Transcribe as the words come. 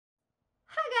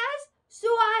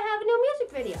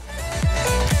music video.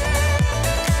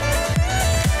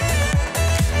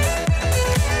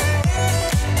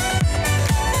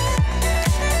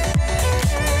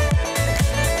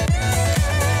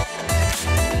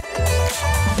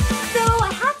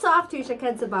 To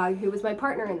sebag, who was my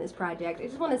partner in this project. I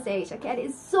just want to say Shaket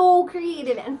is so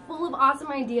creative and full of awesome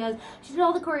ideas. She did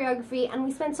all the choreography and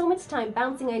we spent so much time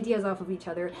bouncing ideas off of each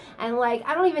other, and like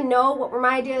I don't even know what were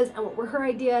my ideas and what were her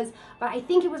ideas, but I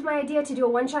think it was my idea to do a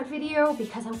one-shot video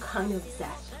because I'm kind of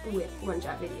obsessed with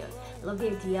one-shot videos. I love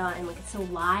the idea and like it's so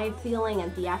live feeling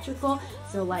and theatrical,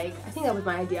 so like I think that was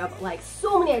my idea, but like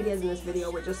so many ideas in this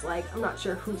video were just like I'm not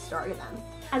sure who started them.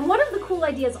 And one of the cool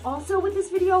ideas also with this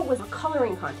video was a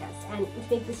coloring contest and to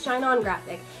make this shine on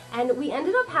graphic. And we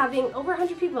ended up having over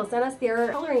 100 people send us their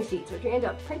coloring sheets, which we ended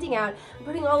up printing out and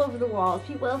putting all over the walls.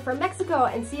 People from Mexico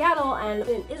and Seattle and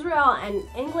in Israel and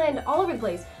England, all over the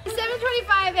place. It's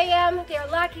 7:25 a.m. They are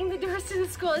locking the doors to the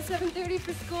school at 7:30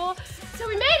 for school. So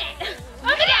we made it! Oh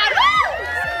my God!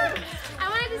 Woo! I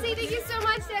wanted to say thank you so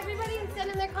much to everybody who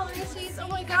sent in their coloring sheets. Oh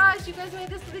my gosh, you guys made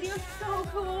this video so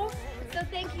cool. So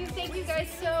thank you guys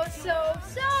so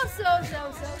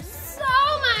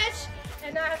much.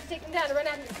 And now I have to take them down to run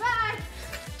out of the bag.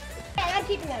 Yeah, I'm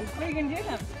keeping them. What are you going to do with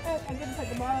them? I'm going to put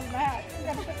them all in the bag.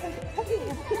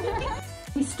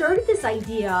 We started this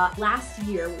idea last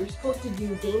year. We were supposed to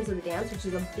do Dames of the Dance, which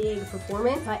is a big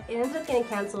performance, but it ended up getting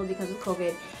canceled because of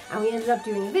COVID, and we ended up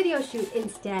doing a video shoot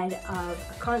instead of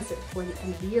a concert for the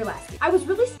end of the year last year. I was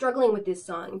really struggling with this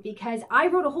song because I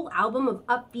wrote a whole album of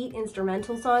upbeat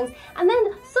instrumental songs, and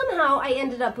then somehow I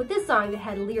ended up with this song that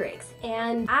had lyrics.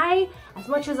 And as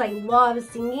much as I love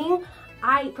singing,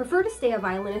 I prefer to stay a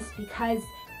violinist because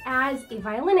as a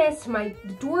violinist, my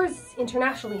doors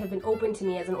internationally have been open to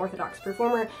me as an Orthodox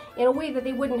performer in a way that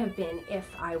they wouldn't have been if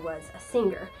I was a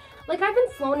singer. Like, I've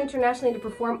been flown internationally to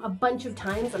perform a bunch of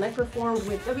times, and I performed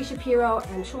with W. Shapiro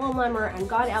and Sholem Lemmer and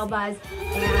God Elbaz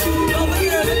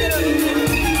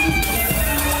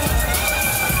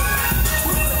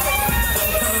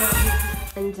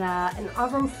and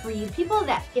Avram Fried, people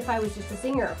that if I was just a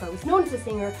singer, if I was known as a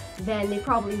singer, then they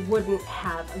probably wouldn't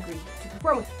have agreed to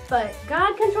perform with me. But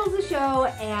God controls the show,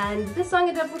 and this song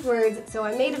ended up with words, so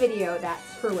I made a video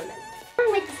that's for women.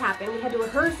 To make this happen, we had to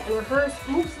rehearse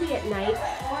mostly at night.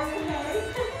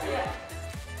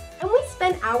 And we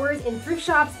spent hours in thrift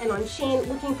shops and on Shein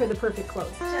looking for the perfect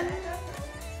clothes.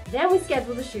 Then we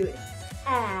scheduled a shoot,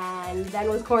 and then it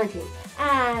was quarantine,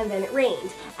 and then it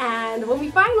rained, and when we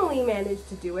finally managed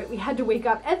to do it, we had to wake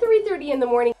up at 3:30 in the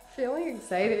morning. Feeling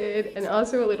excited, and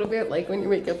also a little bit like when you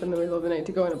wake up in the middle of the night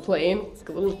to go on a plane. It's like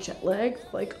a little jet lag,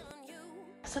 like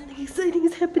something exciting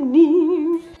is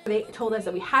happening. They told us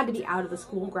that we had to be out of the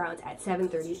school grounds at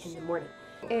 7:30 in the morning.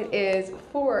 It is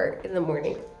 4 in the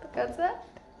morning, look outside,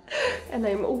 and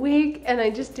I'm awake, and I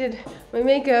just did my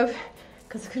makeup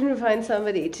because I couldn't find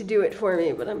somebody to do it for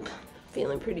me, but I'm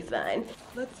feeling pretty fine.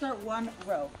 Let's start one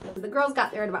row. The girls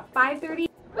got there at about 5:30.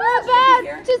 Oh,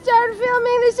 Beth just started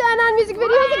filming the Shine On music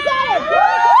video. I'm excited!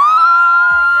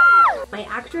 My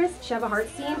actress, Sheva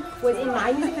Hartstein, was in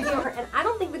my music video, and I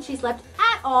don't think that she slept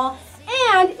at all,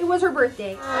 and it was her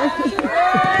birthday.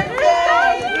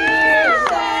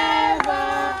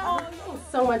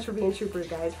 So much for being troopers,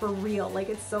 guys, for real. Like,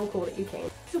 it's so cool that you came.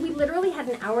 So we literally had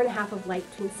an hour and a half of light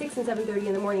between 6 and 7:30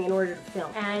 in the morning in order to film.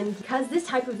 And because this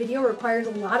type of video requires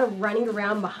a lot of running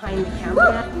around behind the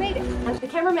cameraman, we made it. And the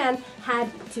cameraman had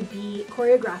to be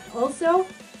choreographed also.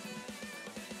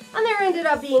 And there ended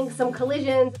up being some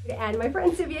collisions, and my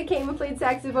friend Sylvia came and played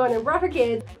saxophone and brought her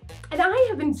kids. And I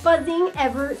have been buzzing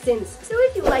ever since. So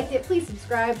if you liked it, please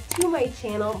subscribe to my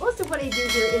channel. Most of what I do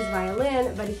here is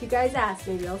violin, but if you guys ask,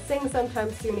 maybe I'll sing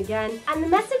sometime soon again. And the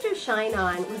message of Shine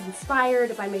On was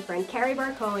inspired by my friend Carrie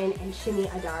Bar-Cohen and Shimi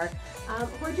Adar,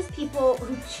 who are just people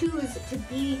who choose to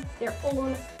be their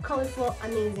own colorful,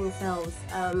 amazing selves.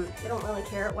 They don't really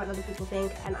care what other people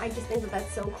think, and I just think that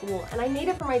that's so cool. And I made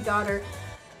it for my daughter,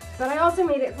 but I also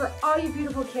made it for all you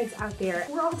beautiful kids out there.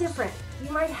 We're all different.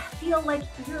 You might feel like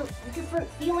you're different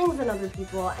feelings than other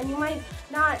people, and you might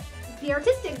not be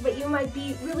artistic, but you might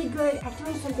be really good at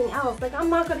doing something else. Like, I'm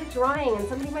not good at drawing, and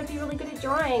somebody might be really good at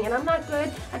drawing, and I'm not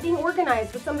good at being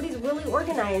organized, but somebody's really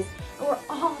organized. And we're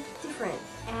all different,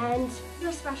 and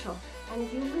you're special. And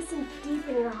if you listen deep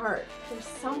in your heart, there's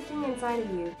something inside of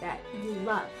you that you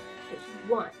love, that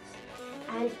you want.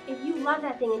 And if you love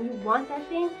that thing and you want that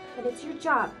thing, then it's your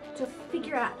job to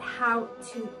figure out how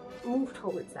to move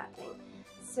towards that thing.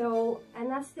 So, and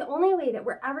that's the only way that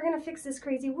we're ever going to fix this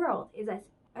crazy world, is as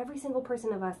every single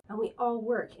person of us, and we all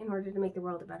work in order to make the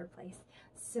world a better place.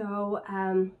 So,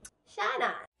 shine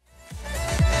on!